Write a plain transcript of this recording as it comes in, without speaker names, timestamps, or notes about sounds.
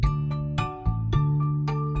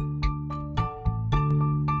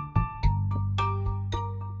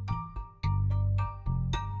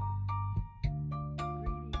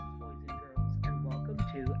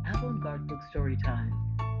Art Book Story Time.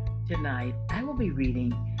 Tonight, I will be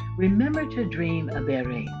reading Remember to Dream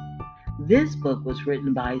Ebere. This book was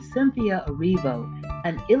written by Cynthia Erivo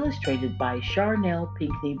and illustrated by Charnelle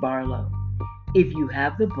Pinkney Barlow. If you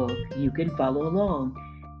have the book, you can follow along.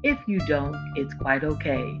 If you don't, it's quite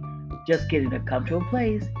okay. Just get in a comfortable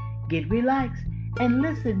place, get relaxed, and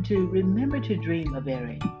listen to Remember to Dream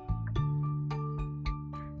Ebere.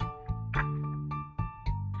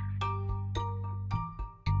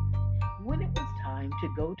 When it was time to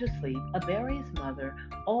go to sleep, Ebere's mother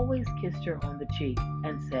always kissed her on the cheek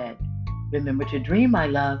and said, "Remember to dream, my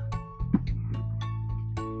love."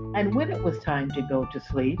 And when it was time to go to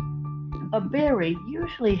sleep, Ebere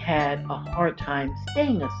usually had a hard time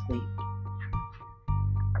staying asleep.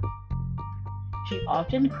 She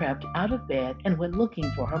often crept out of bed and went looking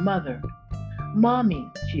for her mother. "Mommy,"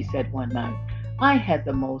 she said one night, "I had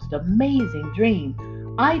the most amazing dream.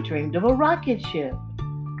 I dreamed of a rocket ship."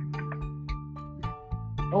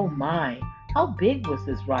 "Oh my, how big was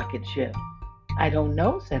this rocket ship?" "I don't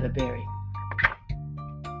know," said Ebere.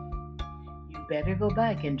 "You better go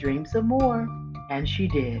back and dream some more." And she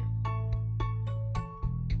did.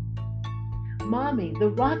 "Mommy,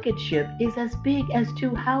 the rocket ship is as big as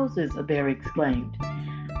two houses," Ebere exclaimed.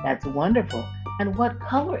 "That's wonderful. And what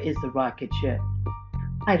color is the rocket ship?"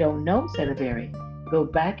 "I don't know," said Ebere. "Go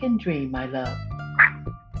back and dream, my love."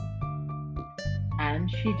 And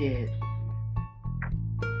she did.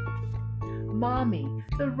 "Mommy,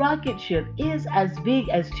 the rocket ship is as big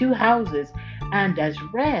as two houses and as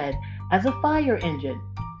red as a fire engine."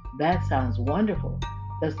 "That sounds wonderful.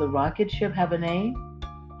 Does the rocket ship have a name?"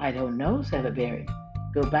 "I don't know," said Ebere.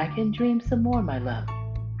 "Go back and dream some more, my love.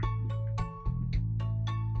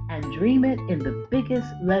 And dream it in the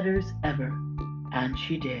biggest letters ever." And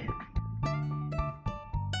she did.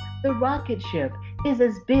 "The rocket ship is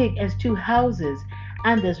as big as two houses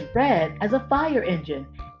and as red as a fire engine,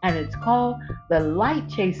 and it's called the Light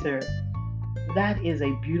Chaser." "That is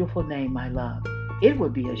a beautiful name, my love. It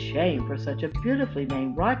would be a shame for such a beautifully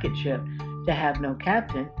named rocket ship to have no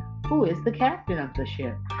captain. Who is the captain of the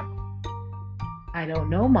ship?" "I don't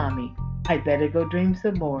know, Mommy. I'd better go dream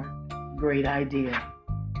some more." "Great idea."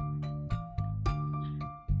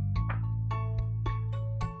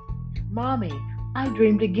 "Mommy, I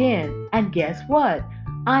dreamed again, and guess what?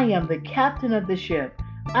 I am the captain of the ship.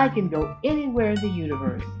 I can go anywhere in the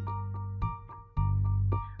universe."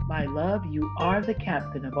 "My love, you are the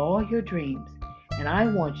captain of all your dreams, and I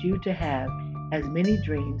want you to have as many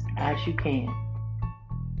dreams as you can.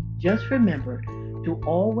 Just remember to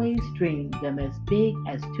always dream them as big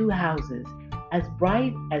as two houses, as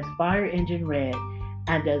bright as fire engine red,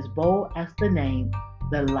 and as bold as the name,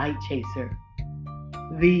 the Light Chaser."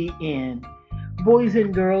 The end. Boys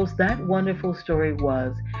and girls, that wonderful story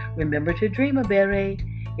was Remember to Dream Ebere.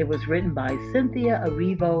 It was written by Cynthia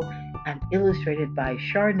Erivo and illustrated by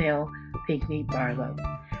Charnelle Pinkney Barlow.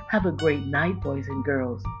 Have a great night, boys and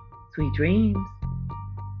girls. Sweet dreams.